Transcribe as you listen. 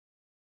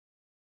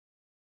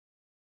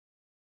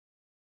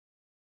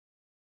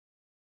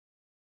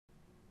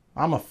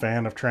I'm a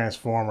fan of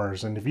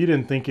Transformers, and if you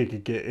didn't think it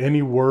could get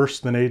any worse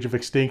than Age of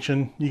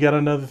Extinction, you got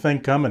another thing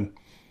coming.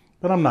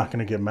 But I'm not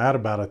going to get mad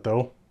about it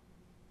though.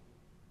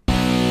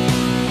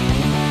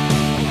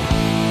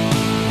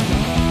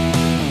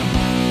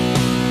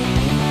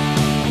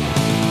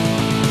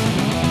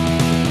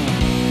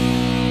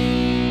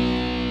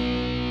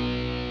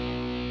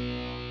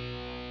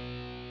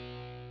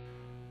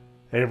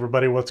 Hey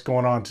everybody, what's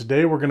going on?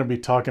 Today we're going to be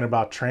talking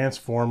about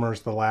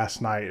Transformers The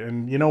Last Night.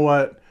 And you know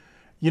what?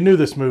 You knew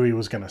this movie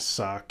was going to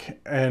suck.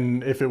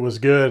 And if it was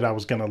good, I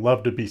was going to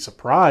love to be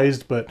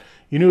surprised, but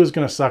you knew it was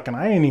going to suck and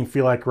I didn't even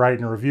feel like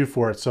writing a review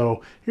for it.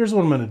 So here's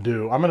what I'm going to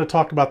do. I'm going to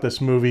talk about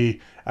this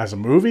movie as a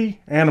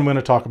movie, and I'm going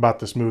to talk about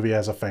this movie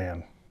as a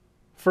fan.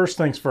 First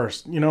things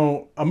first,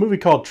 a movie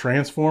called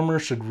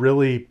Transformers should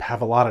really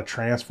have a lot of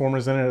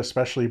Transformers in it,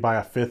 especially by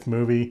a fifth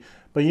movie.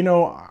 But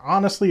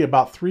honestly,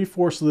 about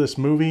three-fourths of this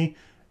movie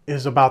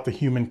is about the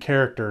human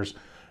characters.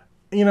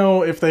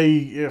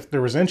 If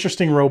there was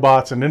interesting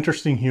robots and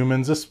interesting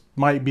humans, this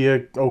might be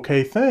a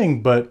okay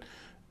thing. But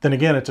then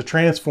again, it's a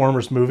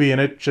Transformers movie,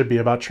 and it should be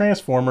about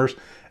Transformers,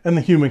 and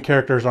the human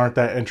characters aren't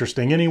that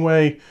interesting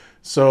anyway.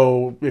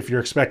 So if you're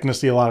expecting to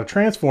see a lot of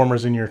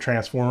Transformers in your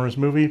Transformers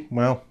movie,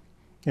 well,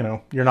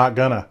 you're not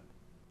gonna.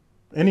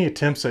 Any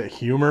attempts at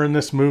humor in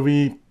this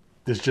movie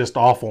is just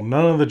awful.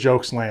 None of the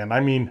jokes land. I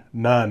mean,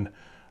 none.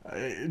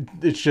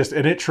 It's just,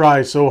 and it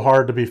tries so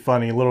hard to be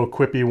funny. Little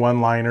quippy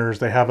one-liners.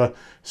 They have a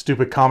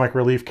stupid comic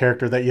relief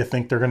character that you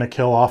think they're going to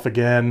kill off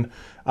again.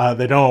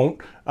 They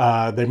don't.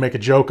 They make a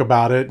joke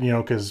about it,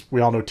 because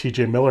we all know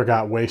T.J. Miller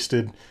got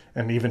wasted,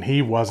 and even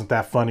he wasn't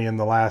that funny in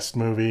the last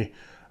movie.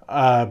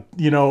 And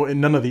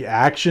none of the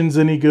action's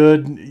any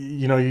good.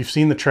 You've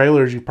seen the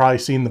trailers, you've probably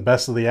seen the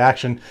best of the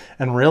action,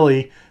 and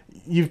really,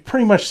 you've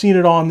pretty much seen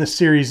it all in this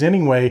series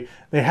anyway.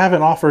 They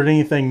haven't offered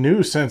anything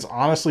new since,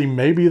 honestly,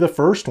 maybe the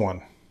first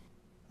one.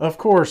 Of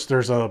course,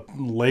 there's a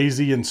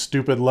lazy and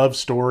stupid love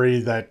story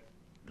that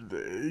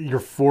you're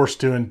forced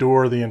to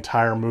endure the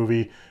entire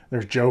movie.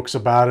 There's jokes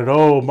about it.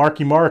 Oh,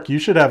 Marky Mark, you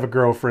should have a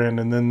girlfriend.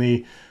 And then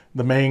the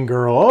main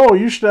girl, oh,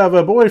 you should have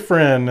a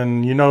boyfriend.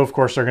 And of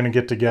course, they're going to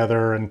get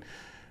together, and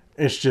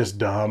it's just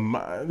dumb.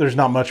 There's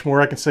not much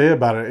more I can say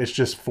about it. It's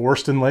just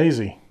forced and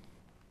lazy.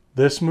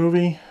 This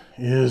movie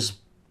is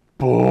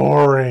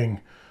boring.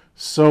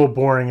 So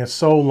boring. It's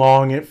so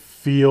long. It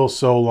feels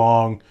so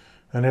long.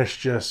 And it's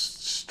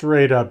just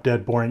straight up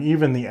dead boring.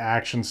 Even the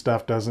action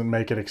stuff doesn't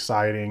make it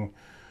exciting.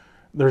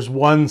 There's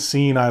one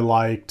scene I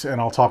liked, and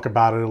I'll talk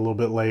about it a little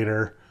bit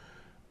later.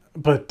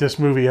 But this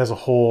movie as a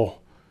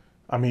whole,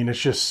 I mean, it's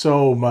just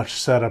so much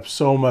setup,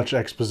 so much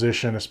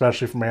exposition,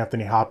 especially from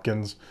Anthony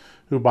Hopkins,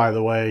 who, by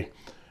the way,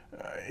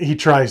 he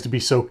tries to be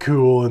so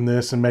cool in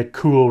this and make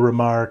cool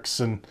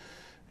remarks, and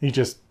I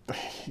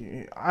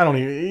don't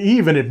even, he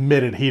even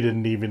admitted he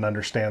didn't even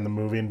understand the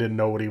movie and didn't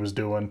know what he was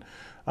doing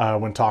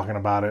when talking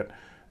about it.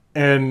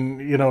 And,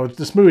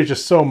 this movie is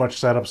just so much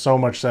setup, so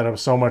much setup,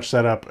 so much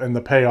setup, and the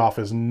payoff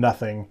is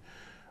nothing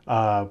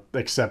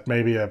except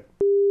maybe a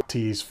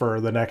tease for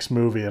the next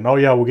movie. And oh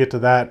yeah, we'll get to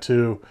that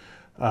too.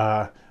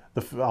 I'll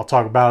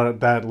talk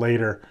about that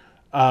later.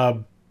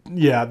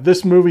 Yeah,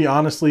 this movie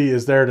honestly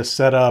is there to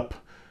set up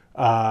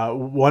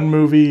one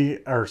movie,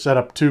 or set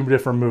up two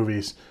different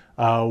movies.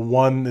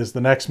 One is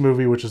the next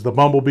movie, which is the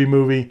Bumblebee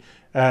movie,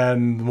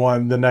 and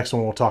the next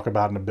one we'll talk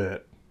about in a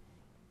bit.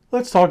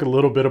 Let's talk a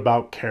little bit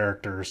about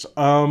characters.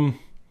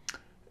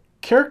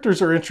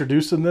 Characters are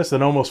introduced in this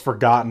and almost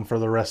forgotten for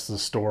the rest of the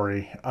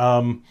story.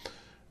 And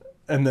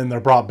then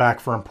they're brought back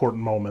for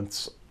important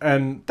moments.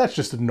 And that's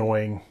just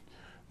annoying.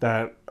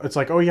 That it's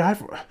like, oh yeah,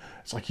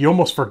 it's like you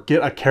almost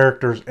forget a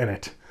character's in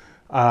it.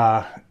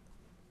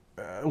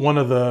 One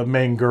of the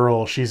main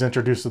girls, she's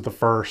introduced at the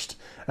first.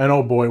 And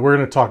oh boy, we're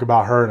going to talk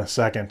about her in a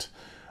second.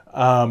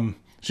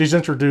 She's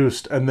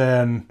introduced, and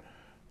then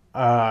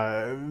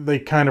they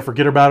kind of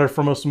forget about her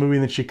for most of the movie,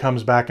 and then she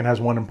comes back and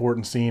has one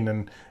important scene,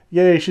 and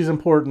yay, she's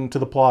important to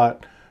the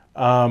plot.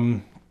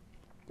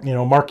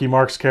 Marky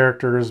Mark's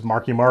character is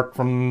Marky Mark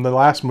from the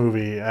last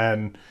movie,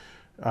 and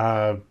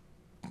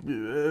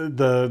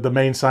the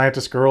main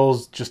scientist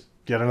girl's just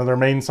yet another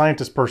main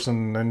scientist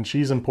person, and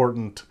she's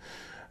important.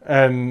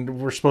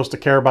 And we're supposed to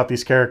care about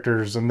these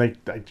characters, and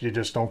you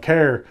just don't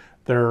care.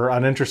 They're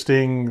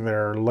uninteresting,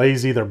 they're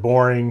lazy, they're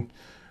boring.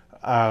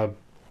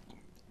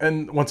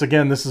 And once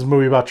again, this is a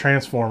movie about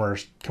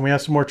Transformers. Can we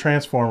have some more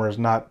Transformers,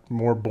 not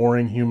more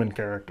boring human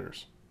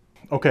characters?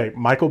 Okay,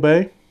 Michael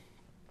Bay,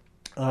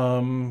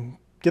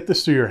 get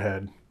this through your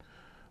head.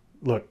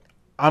 Look,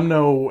 I'm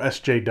no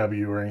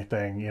SJW or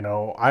anything,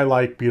 I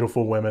like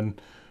beautiful women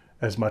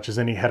as much as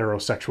any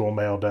heterosexual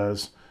male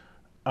does.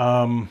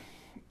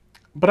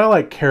 But I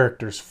like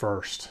characters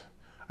first.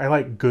 I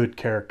like good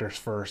characters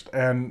first.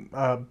 And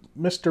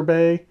Mr.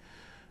 Bay,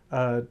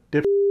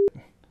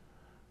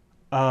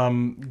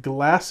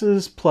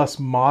 glasses plus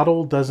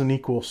model doesn't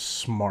equal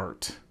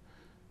smart.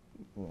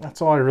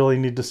 That's all I really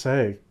need to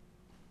say.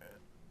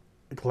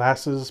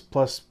 Glasses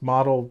plus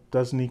model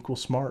doesn't equal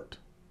smart.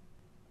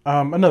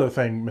 Another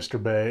thing,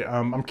 Mr. Bay,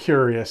 I'm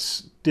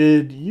curious.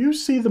 Did you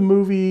see the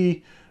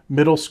movie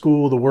middle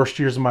school, the worst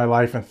years of my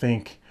life, and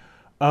think,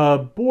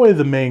 boy,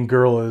 the main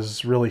girl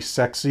is really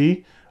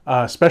sexy.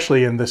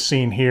 Especially in this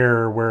scene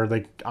here where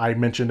I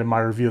mentioned in my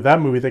review of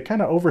that movie, they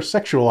kind of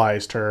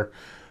over-sexualized her.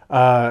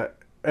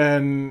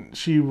 And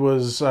she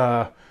was,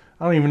 I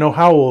don't even know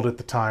how old at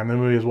the time. The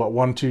movie was, what,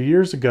 1-2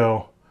 years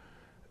ago?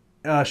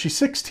 She's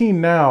 16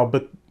 now,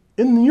 but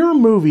in your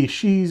movie,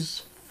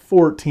 she's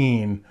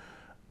 14.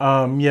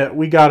 Yet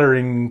we got her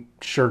in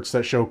shirts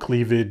that show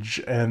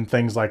cleavage and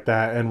things like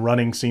that, and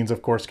running scenes,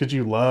 of course, because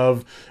you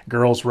love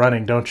girls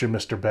running, don't you,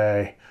 Mr.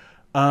 Bay?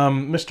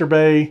 Mr.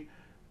 Bay,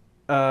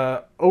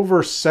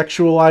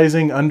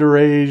 over-sexualizing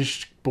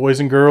underage boys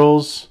and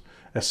girls,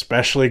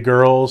 especially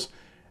girls,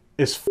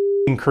 is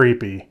f***ing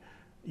creepy.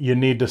 You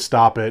need to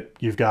stop it.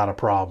 You've got a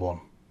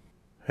problem.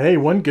 Hey,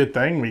 one good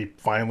thing, we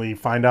finally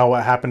find out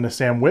what happened to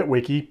Sam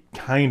Witwicky,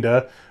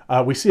 kinda.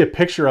 We see a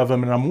picture of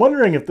him, and I'm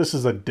wondering if this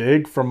is a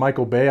dig from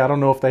Michael Bay. I don't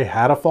know if they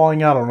had a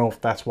falling out. I don't know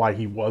if that's why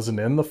he wasn't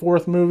in the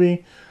fourth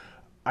movie.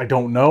 I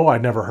don't know. I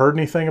never heard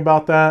anything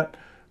about that.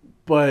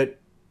 But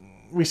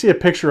we see a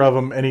picture of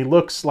him, and he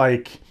looks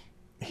like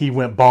he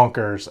went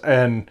bonkers.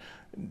 And,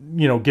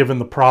 you know, given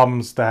the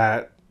problems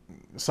that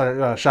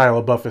Shia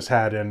LaBeouf has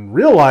had in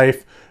real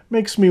life,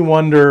 makes me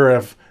wonder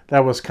if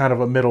that was kind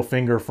of a middle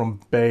finger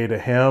from Bay to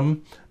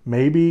him.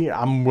 Maybe.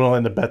 I'm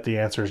willing to bet the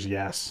answer is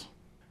yes.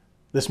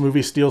 This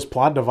movie steals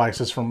plot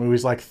devices from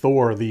movies like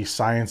Thor, the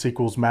science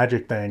equals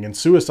magic thing, and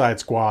Suicide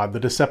Squad. The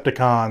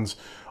Decepticons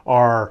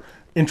are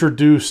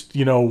introduced,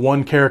 you know,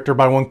 one character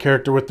by one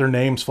character with their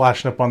names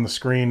flashing up on the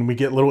screen. We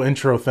get little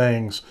intro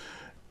things.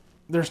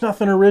 There's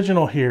nothing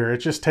original here. It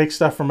just takes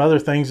stuff from other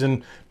things,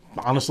 and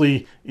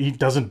honestly, he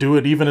doesn't do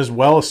it even as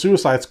well as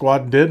Suicide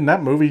Squad did, and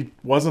that movie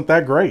wasn't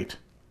that great.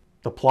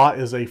 The plot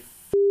is a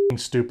f***ing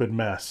stupid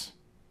mess.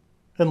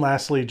 And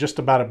lastly, just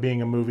about it being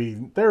a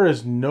movie, there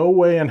is no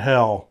way in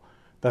hell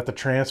that the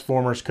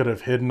Transformers could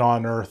have hidden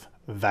on Earth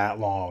that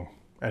long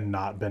and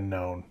not been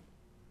known.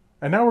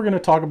 And now we're going to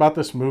talk about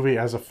this movie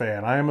as a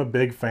fan. I am a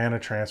big fan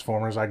of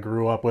Transformers. I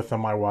grew up with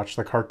them. I watched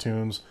the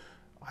cartoons.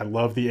 I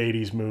love the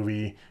 80s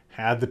movie,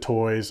 had the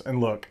toys.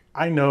 And look,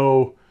 I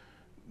know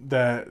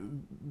that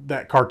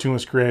that cartoon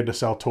was created to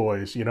sell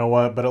toys, you know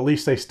what? But at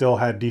least they still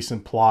had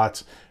decent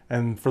plots.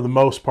 And for the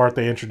most part,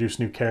 they introduced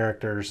new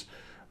characters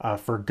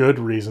for good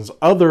reasons,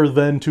 other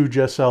than to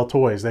just sell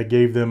toys. They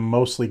gave them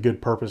mostly good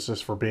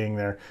purposes for being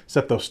there,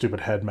 except those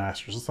stupid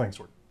headmasters. Those things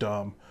were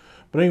dumb.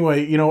 But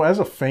anyway, you know, as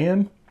a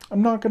fan,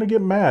 I'm not going to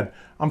get mad.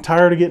 I'm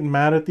tired of getting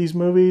mad at these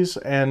movies,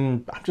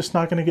 and I'm just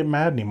not going to get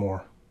mad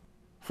anymore.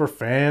 For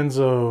fans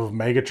of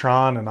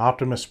Megatron and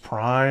Optimus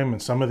Prime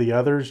and some of the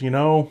others, you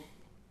know,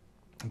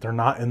 they're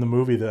not in the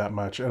movie that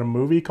much. In a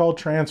movie called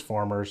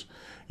Transformers,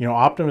 you know,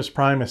 Optimus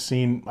Prime is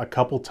seen a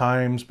couple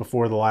times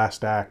before the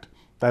last act.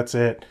 That's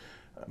it.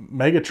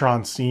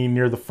 Megatron's seen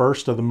near the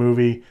first of the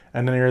movie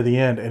and then near the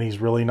end, and he's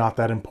really not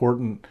that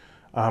important.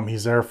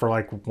 He's there for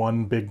like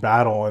one big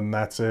battle, and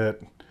that's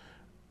it.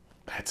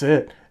 That's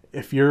it.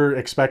 If you're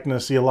expecting to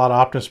see a lot of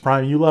Optimus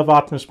Prime, you love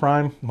Optimus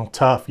Prime, well,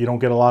 tough. You don't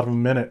get a lot of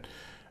him in it.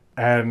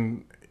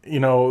 And, you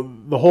know,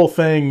 the whole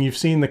thing, you've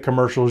seen the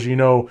commercials, you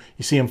know,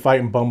 you see him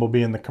fighting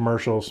Bumblebee in the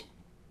commercials.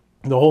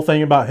 The whole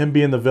thing about him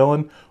being the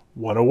villain,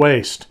 what a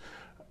waste.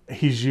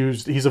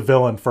 He's a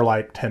villain for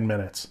like 10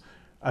 minutes.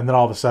 And then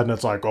all of a sudden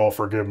it's like, oh,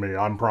 forgive me,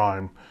 I'm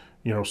Prime.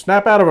 You know,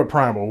 snap out of it,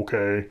 Prime,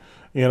 okay.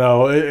 You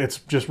know, it's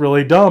just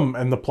really dumb,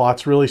 and the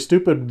plot's really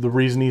stupid. The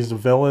reason he's the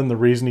villain, the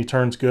reason he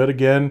turns good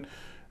again.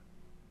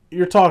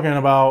 You're talking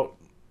about,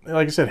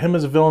 like I said, him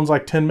as a villain's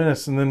like 10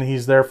 minutes, and then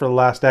he's there for the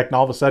last act, and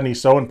all of a sudden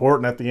he's so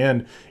important at the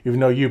end,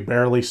 even though you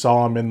barely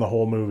saw him in the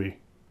whole movie.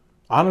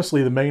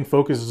 Honestly, the main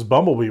focus is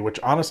Bumblebee, which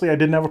honestly I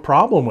didn't have a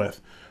problem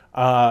with.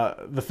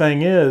 The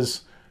thing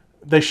is,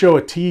 they show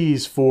a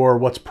tease for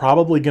what's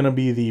probably going to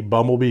be the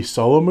Bumblebee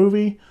solo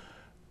movie.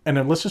 And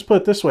then let's just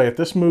put it this way. If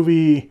this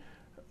movie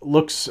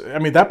looks... I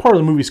mean, that part of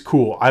the movie's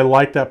cool. I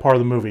like that part of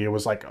the movie. It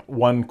was like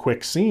one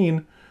quick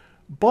scene.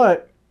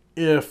 But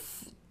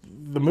if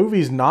the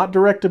movie's not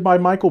directed by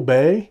Michael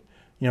Bay,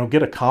 you know,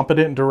 get a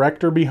competent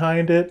director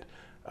behind it,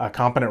 a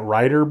competent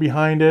writer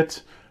behind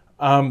it,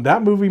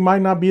 that movie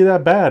might not be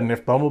that bad. And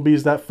if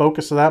Bumblebee's that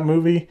focus of that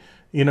movie,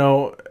 you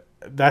know,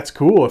 that's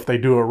cool if they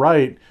do it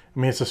right. I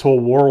mean, it's this whole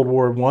World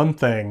War I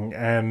thing,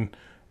 and,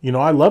 you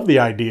know, I love the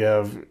idea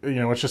of, you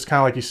know, it's just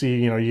kind of like you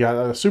see, you know, you got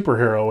a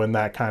superhero in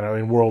that kind of,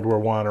 in World War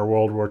I or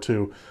World War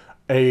II.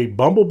 A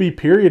Bumblebee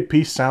period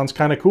piece sounds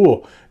kind of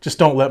cool. Just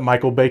don't let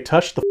Michael Bay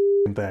touch the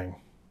thing.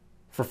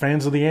 For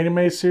fans of the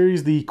anime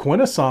series, the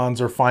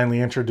Quintessons are finally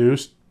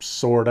introduced,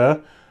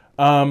 sorta.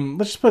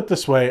 Let's just put it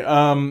this way.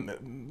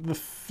 The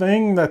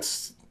thing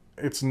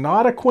it's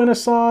not a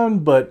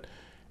Quintesson, but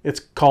it's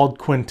called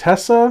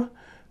Quintessa.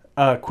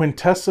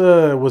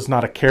 Quintessa was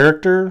not a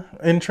character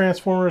in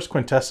Transformers.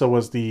 Quintessa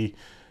was the,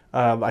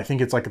 I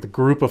think it's like the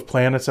group of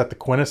planets that the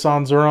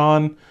Quintessons are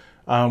on.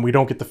 We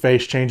don't get the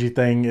face changey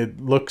thing. It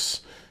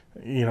looks,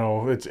 you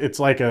know, it's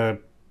like a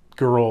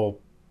girl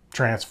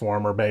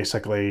Transformer,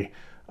 basically.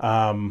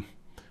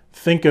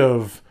 Think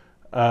of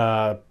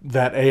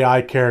that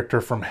AI character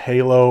from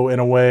Halo in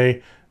a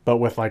way. but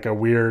with like a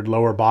weird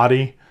lower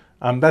body.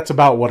 That's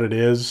about what it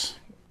is.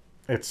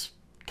 It's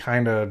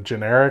kind of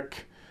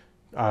generic.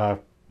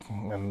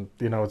 And,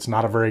 you know, it's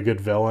not a very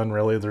good villain,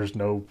 really. There's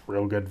no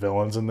real good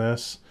villains in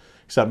this,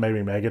 except maybe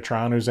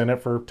Megatron, who's in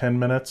it for 10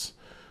 minutes.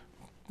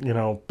 You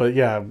know, but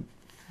yeah,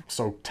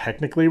 so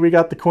technically we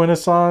got the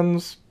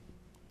Quintessons.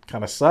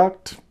 Kind of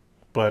sucked,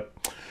 but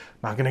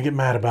not going to get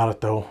mad about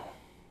it, though.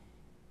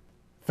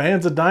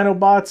 Fans of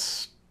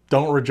Dinobots,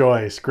 don't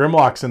rejoice.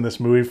 Grimlock's in this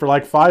movie for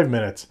like 5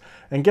 minutes.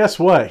 And guess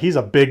what? He's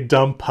a big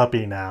dumb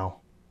puppy now.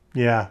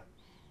 Yeah.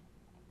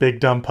 Big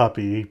dumb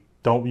puppy.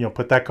 Don't, you know,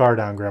 put that car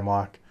down,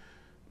 Grimlock.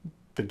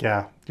 But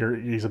yeah,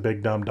 he's a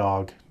big dumb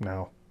dog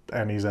now.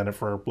 And he's in it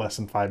for less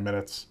than 5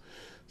 minutes.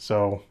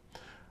 So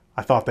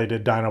I thought they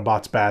did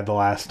Dinobots bad the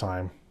last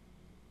time.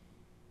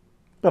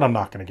 But I'm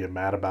not going to get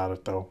mad about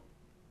it, though.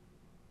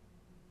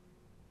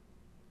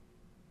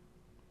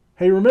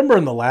 Hey, remember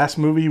in the last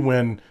movie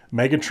when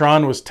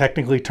Megatron was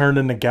technically turned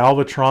into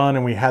Galvatron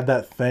and we had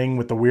that thing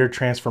with the weird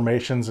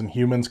transformations and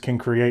humans can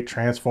create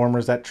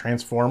Transformers, that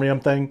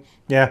Transformium thing?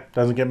 Yeah,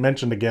 doesn't get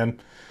mentioned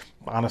again.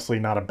 Honestly,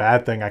 not a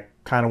bad thing. I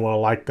kind of would have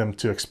liked them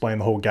to explain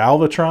the whole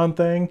Galvatron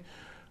thing.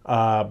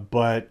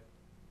 But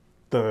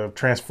the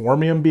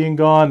Transformium being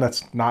gone,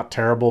 that's not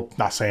terrible.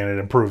 Not saying it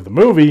improved the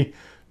movie,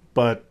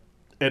 but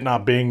it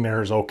not being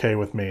there is okay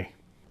with me.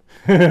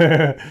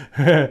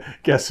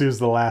 Guess who's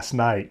the last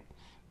knight?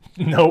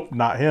 Nope,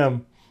 not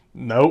him.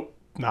 Nope,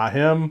 not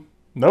him.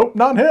 Nope,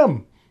 not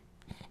him.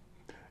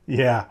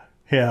 Yeah,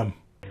 him.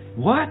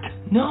 What?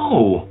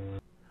 No.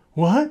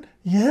 What?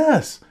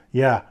 Yes.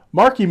 Yeah,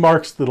 Marky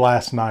Mark's the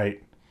last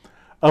knight.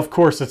 Of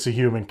course it's a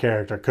human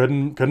character.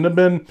 Couldn't have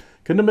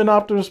been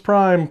Optimus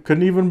Prime,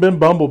 couldn't even been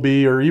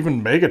Bumblebee or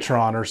even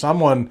Megatron or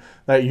someone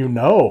that you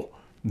know.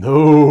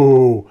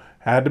 No,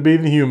 had to be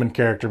the human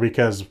character,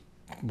 because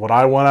what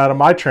I want out of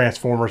my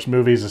Transformers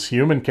movies is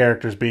human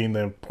characters being the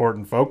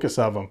important focus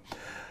of them.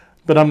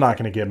 But I'm not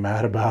going to get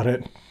mad about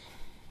it.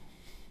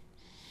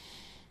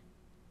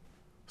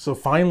 So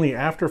finally,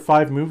 after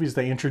 5 movies,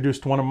 they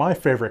introduced one of my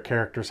favorite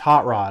characters,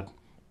 Hot Rod.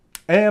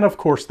 And of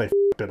course they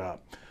f***ed it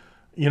up.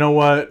 You know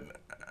what?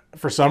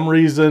 For some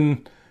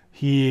reason,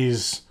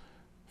 he's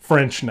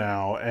French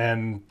now,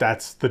 and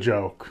that's the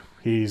joke.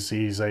 He's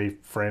a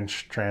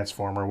French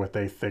Transformer with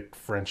a thick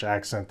French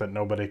accent that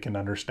nobody can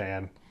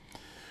understand.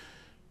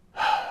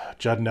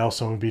 Judd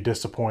Nelson would be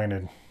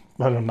disappointed,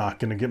 but I'm not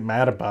going to get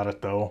mad about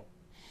it, though.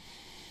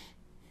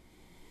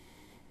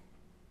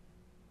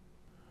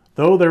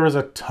 Though there is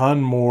a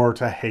ton more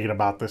to hate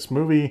about this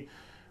movie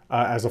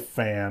as a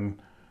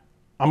fan,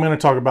 I'm going to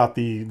talk about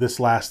this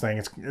last thing.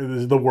 It's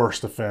the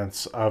worst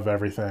offense of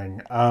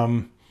everything.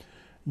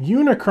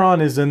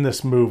 Unicron is in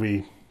this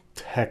movie,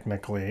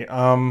 technically.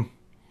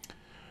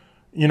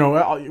 You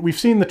know, we've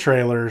seen the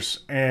trailers,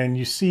 and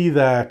you see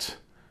that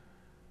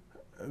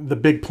the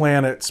big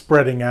planet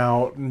spreading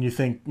out, and you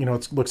think, you know,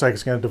 it looks like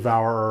it's going to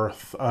devour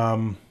Earth.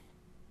 And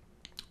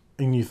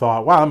you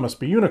thought, wow, that must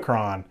be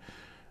Unicron.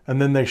 And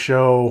then they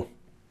show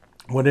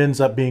what ends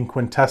up being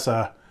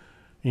Quintessa,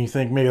 and you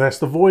think maybe that's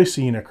the voice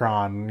of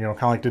Unicron, you know,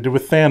 kind of like they did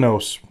with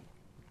Thanos,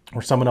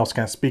 where someone else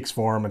kind of speaks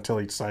for him until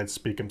he decides to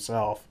speak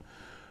himself.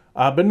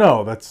 But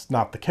no, that's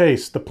not the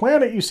case. The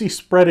planet you see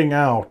spreading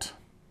out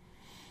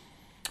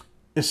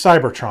is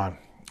Cybertron.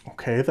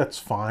 Okay, that's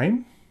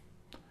fine.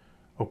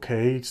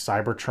 Okay,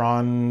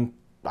 Cybertron,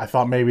 I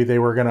thought maybe they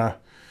were going to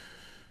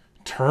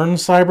turn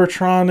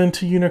Cybertron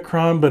into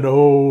Unicron, but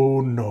oh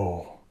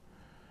no.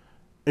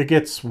 It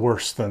gets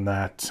worse than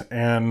that.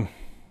 And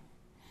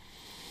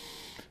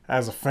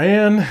as a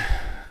fan,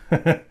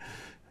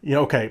 you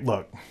know, okay,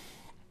 look.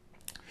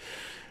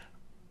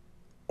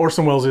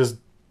 Orson Welles is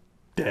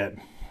dead.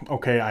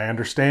 Okay, I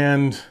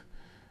understand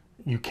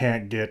you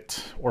can't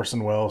get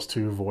Orson Welles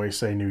to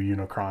voice a new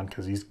Unicron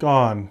because he's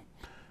gone.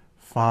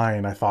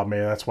 Fine, I thought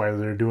maybe that's why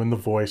they're doing the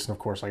voice. And of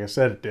course, like I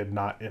said, it did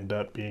not end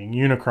up being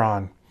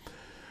Unicron.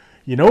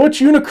 You know what's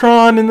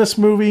Unicron in this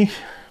movie?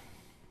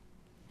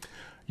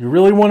 You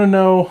really want to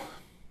know?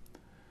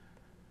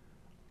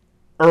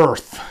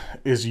 Earth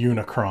is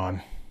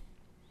Unicron.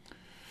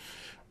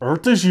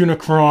 Earth is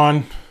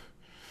Unicron.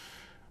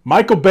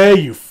 Michael Bay,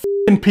 you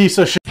f***ing piece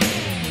of shit.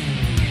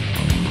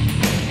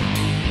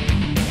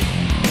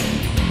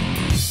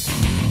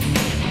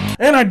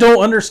 And I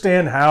don't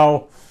understand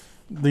how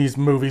these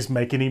movies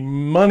make any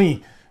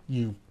money.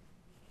 You...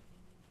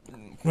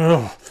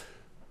 Ugh.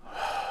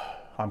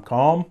 I'm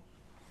calm.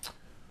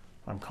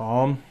 I'm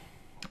calm.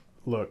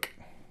 Look.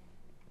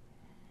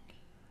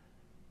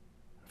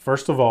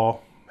 First of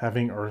all,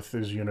 having Earth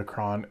as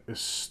Unicron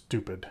is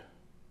stupid.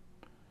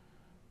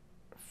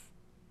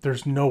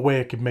 There's no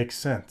way it could make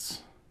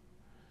sense.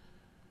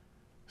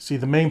 See,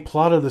 the main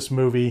plot of this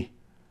movie,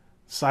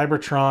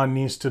 Cybertron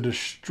needs to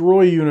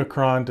destroy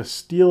Unicron to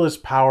steal his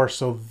power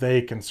so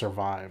they can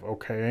survive,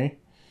 okay?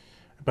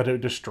 But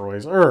it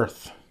destroys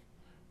Earth,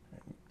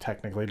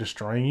 technically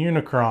destroying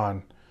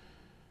Unicron.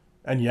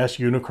 And yes,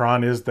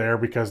 Unicron is there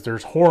because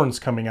there's horns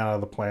coming out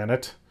of the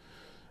planet,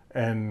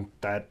 and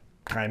that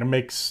kind of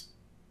makes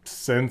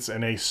sense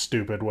in a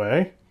stupid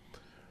way.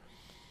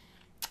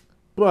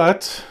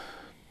 But,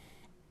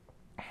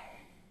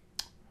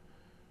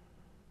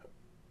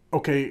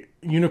 okay,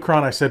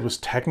 Unicron I said was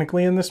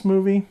technically in this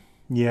movie?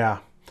 Yeah.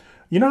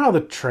 You know how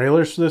the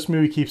trailers for this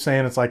movie keep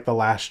saying it's like the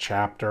last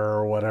chapter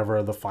or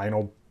whatever, the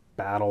final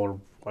battle or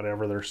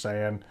whatever they're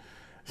saying?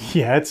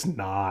 Yeah, it's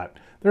not.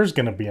 There's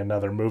going to be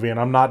another movie, and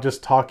I'm not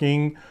just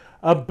talking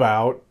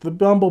about the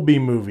Bumblebee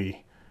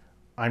movie.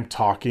 I'm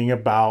talking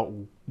about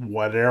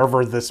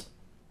whatever this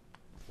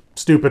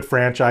stupid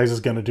franchise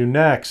is going to do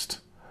next.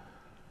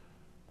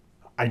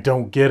 I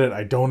don't get it.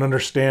 I don't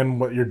understand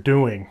what you're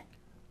doing.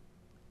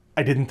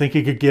 I didn't think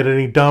it could get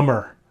any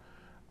dumber.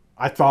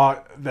 I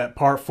thought that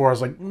part 4, I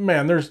was like,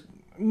 man, there's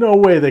no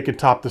way they could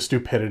top the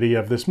stupidity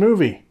of this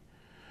movie.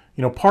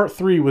 You know, part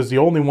 3 was the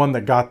only one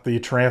that got the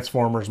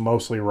Transformers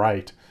mostly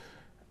right.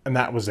 And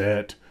that was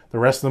it. The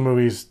rest of the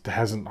movies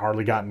hasn't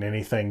hardly gotten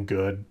anything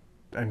good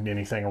and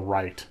anything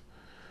right.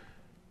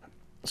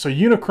 So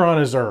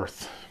Unicron is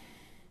Earth.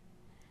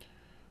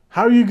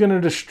 How are you going to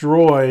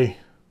destroy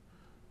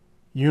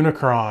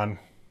Unicron?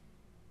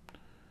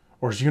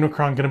 Or is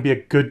Unicron going to be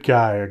a good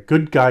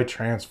guy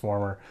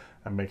Transformer?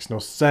 That makes no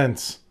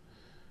sense.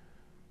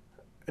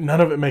 None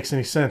of it makes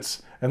any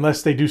sense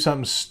unless they do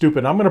something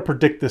stupid. I'm going to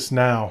predict this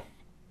now.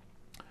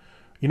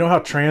 You know how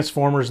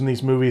Transformers in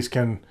these movies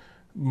can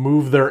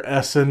move their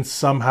essence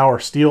somehow or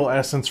steal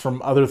essence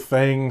from other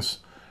things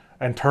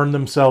and turn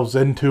themselves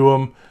into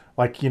them?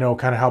 Like, you know,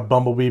 kind of how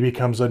Bumblebee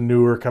becomes a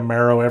newer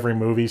Camaro every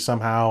movie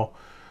somehow.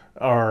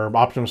 Or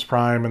Optimus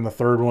Prime in the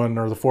third one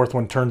or the fourth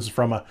one turns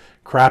from a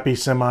crappy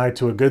semi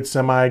to a good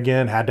semi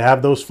again. Had to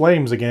have those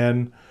flames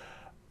again.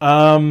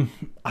 I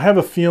have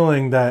a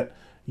feeling that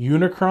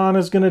Unicron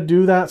is going to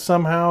do that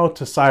somehow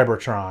to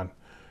Cybertron.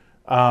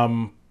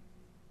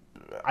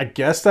 I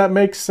guess that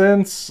makes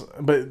sense,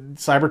 but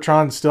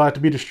Cybertron still have to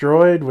be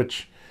destroyed,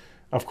 which,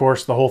 of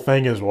course, the whole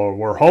thing is, well,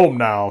 we're home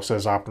now,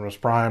 says Optimus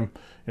Prime.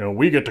 You know,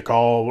 we get to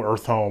call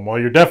Earth home. Well,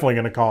 you're definitely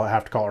going to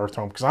have to call Earth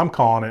home, because I'm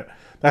calling it.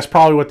 That's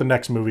probably what the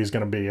next movie is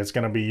going to be. It's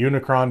going to be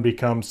Unicron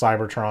becomes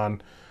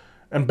Cybertron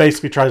and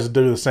basically tries to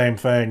do the same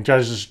thing,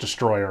 tries to just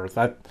destroy Earth.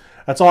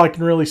 That's all I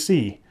can really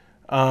see.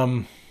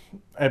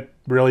 It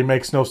really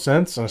makes no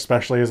sense, and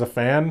especially as a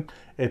fan,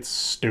 it's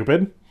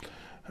stupid.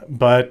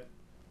 But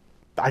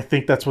I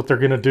think that's what they're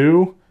going to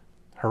do.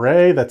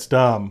 Hooray, that's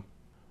dumb.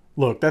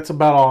 Look, that's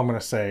about all I'm going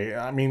to say.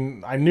 I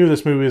mean, I knew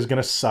this movie was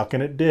going to suck,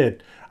 and it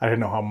did. I didn't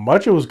know how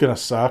much it was going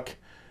to suck.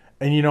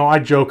 And, you know, I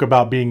joke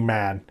about being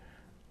mad.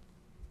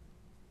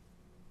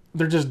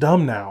 They're just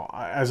dumb now.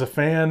 As a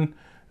fan,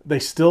 they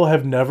still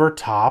have never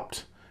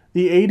topped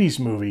the 80s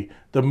movie.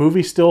 The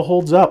movie still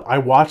holds up. I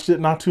watched it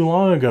not too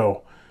long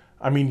ago.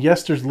 I mean,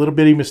 yes, there's little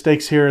bitty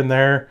mistakes here and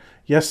there.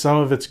 Yes, some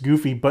of it's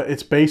goofy, but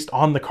it's based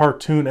on the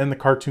cartoon and the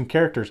cartoon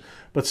characters.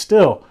 But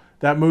still,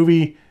 that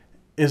movie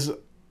is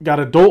got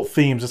adult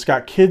themes. It's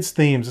got kids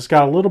themes. It's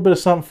got a little bit of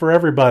something for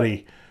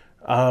everybody.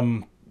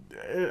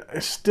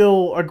 It's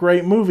still a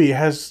great movie. It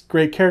has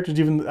great characters.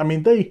 Even, I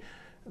mean,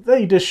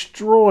 they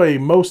destroy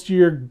most of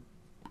your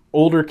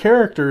older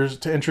characters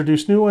to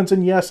introduce new ones.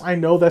 And yes, I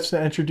know that's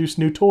to introduce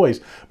new toys,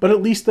 but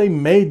at least they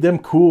made them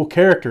cool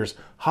characters.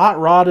 Hot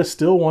Rod is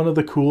still one of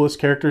the coolest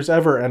characters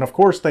ever. And of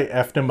course they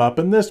effed him up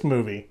in this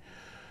movie.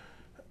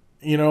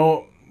 You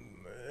know,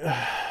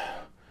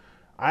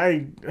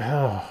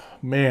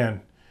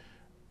 man,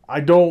 I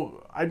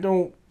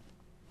don't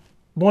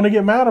want to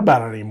get mad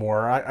about it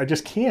anymore. I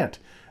just can't.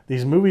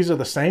 These movies are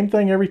the same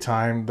thing every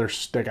time.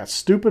 They got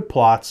stupid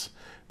plots.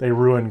 They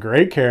ruin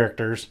great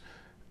characters.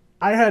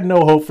 I had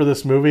no hope for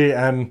this movie,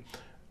 and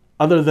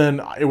other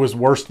than it was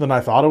worse than I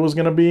thought it was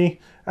going to be,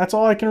 that's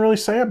all I can really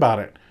say about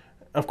it.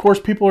 Of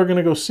course, people are going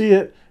to go see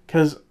it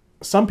because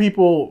some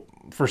people,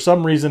 for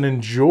some reason,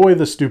 enjoy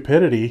the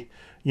stupidity.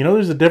 You know,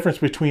 there's a difference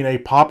between a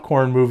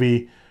popcorn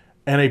movie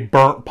and a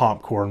burnt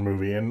popcorn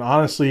movie. And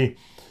honestly,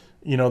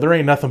 you know, there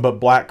ain't nothing but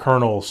black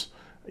kernels,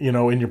 you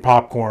know, in your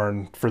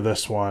popcorn for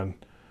this one.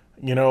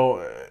 You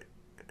know,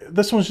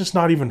 this one's just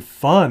not even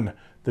fun.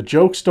 The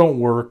jokes don't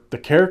work. The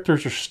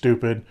characters are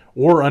stupid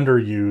or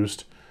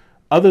underused.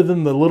 Other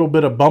than the little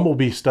bit of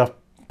Bumblebee stuff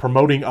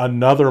promoting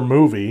another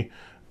movie,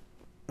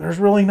 there's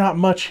really not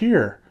much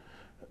here.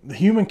 The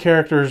human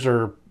characters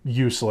are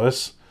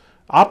useless.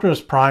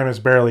 Optimus Prime is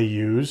barely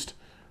used.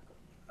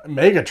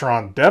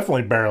 Megatron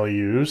definitely barely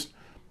used.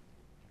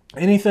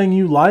 Anything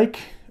you like,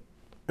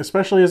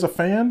 especially as a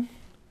fan,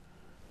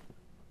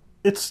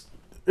 it's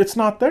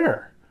not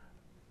there.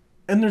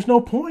 And there's no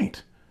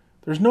point.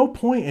 There's no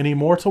point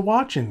anymore to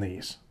watching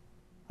these.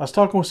 I was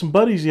talking with some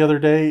buddies the other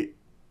day.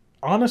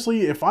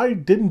 Honestly, if I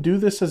didn't do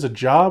this as a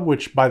job,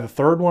 which by the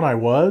third one I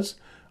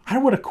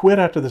would have quit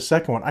after the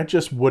second one. I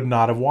just would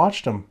not have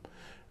watched them.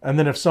 And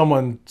then if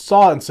someone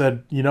saw it and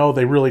said, you know,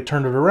 they really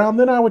turned it around,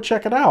 then I would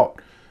check it out.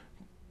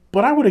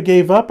 But I would have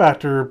gave up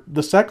after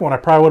the second one. I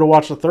probably would have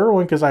watched the third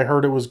one because I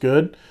heard it was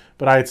good.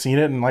 But I had seen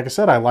it, and like I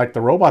said, I like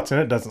the robots in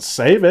it. It doesn't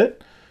save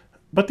it.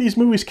 But these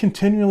movies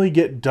continually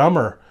get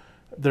dumber.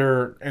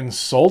 They're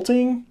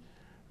insulting.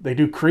 They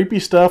do creepy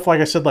stuff, like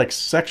I said, like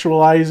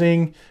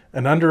sexualizing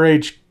an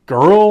underage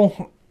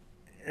girl.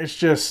 It's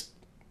just,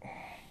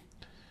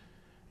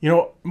 You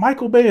know,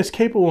 Michael Bay is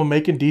capable of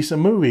making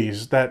decent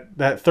movies.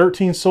 That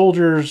 13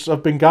 Soldiers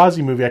of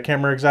Benghazi movie, I can't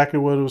remember exactly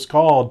what it was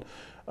called.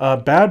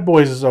 Bad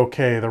Boys is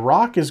okay. The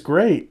Rock is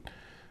great.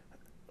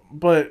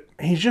 But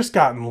he's just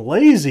gotten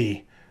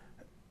lazy.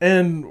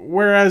 And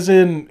whereas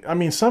I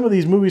mean, some of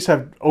these movies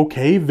have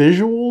okay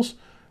visuals,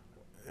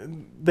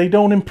 they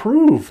don't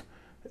improve.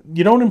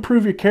 You don't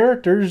improve your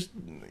characters.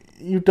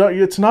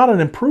 It's not an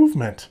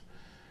improvement.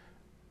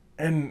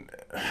 And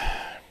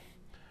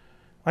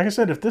like I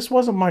said, if this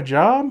wasn't my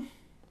job,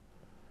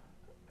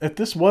 if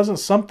this wasn't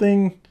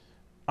something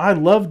I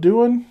love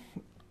doing,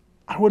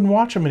 I wouldn't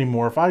watch them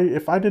anymore.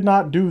 If I did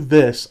not do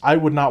this, I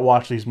would not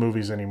watch these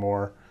movies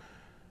anymore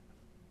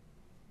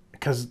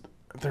because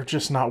they're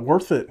just not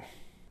worth it.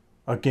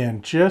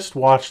 Again, just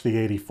watch the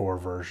 84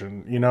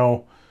 version. You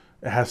know,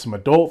 it has some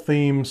adult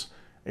themes,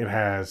 it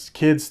has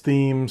kids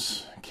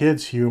themes,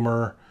 kids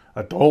humor,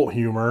 adult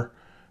humor.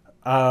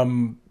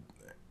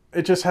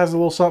 It just has a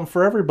little something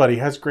for everybody. It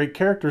has great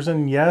characters,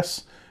 and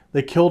yes,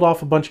 they killed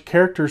off a bunch of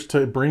characters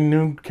to bring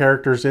new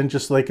characters in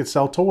just so they could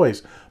sell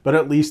toys. But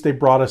at least they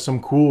brought us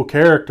some cool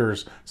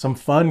characters, some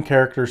fun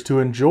characters to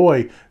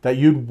enjoy that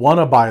you'd want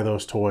to buy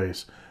those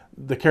toys.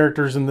 The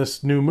characters in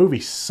this new movie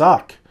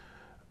suck.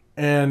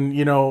 And,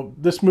 you know,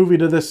 this movie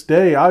to this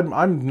day,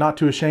 I'm not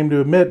too ashamed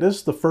to admit, this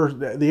is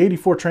the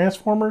 84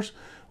 Transformers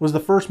was the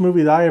first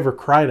movie that I ever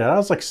cried at. I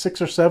was like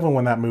 6 or 7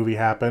 when that movie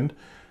happened.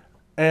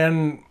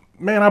 And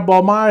man, I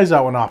bawled my eyes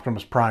out when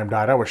Optimus Prime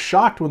died. I was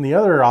shocked when the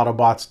other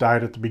Autobots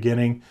died at the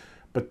beginning,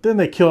 but then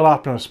they killed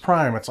Optimus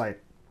Prime. It's like,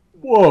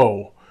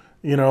 whoa.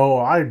 You know,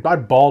 I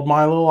bawled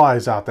my little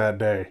eyes out that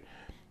day.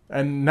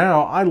 And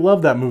now I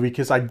love that movie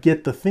because I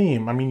get the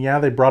theme. I mean, yeah,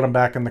 they brought him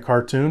back in the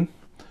cartoon,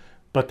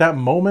 but that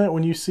moment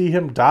when you see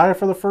him die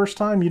for the first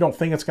time, you don't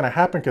think it's going to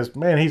happen because,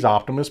 man, he's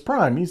Optimus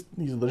Prime. He's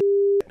the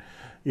shit,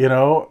 you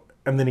know,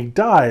 and then he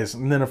dies.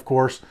 And then, of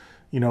course,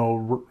 you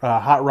know,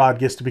 Hot Rod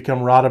gets to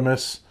become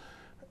Rodimus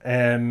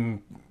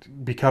and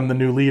become the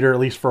new leader, at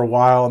least for a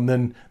while. And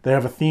then they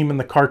have a theme in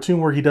the cartoon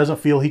where he doesn't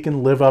feel he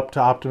can live up to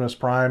Optimus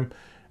Prime,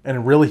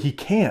 and really he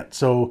can't.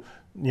 So,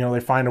 you know, they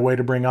find a way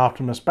to bring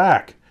Optimus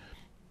back.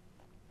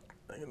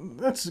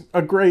 That's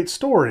a great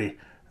story.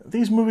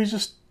 These movies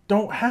just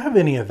don't have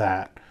any of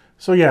that.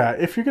 So yeah,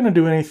 if you're going to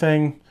do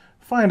anything,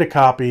 find a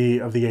copy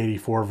of the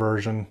 84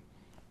 version.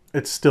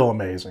 It's still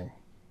amazing.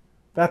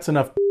 That's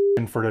enough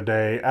for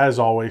today. As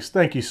always,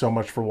 thank you so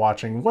much for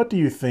watching. What do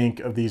you think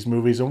of these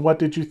movies, and what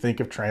did you think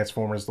of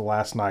Transformers The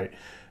Last Night?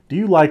 Do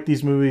you like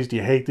these movies? Do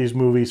you hate these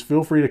movies?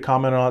 Feel free to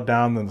comment on it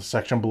down in the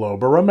section below.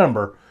 But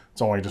remember,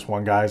 it's only just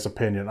one guy's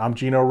opinion. I'm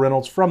Gino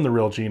Reynolds from The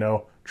Real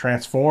Gino.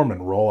 Transform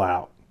and roll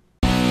out.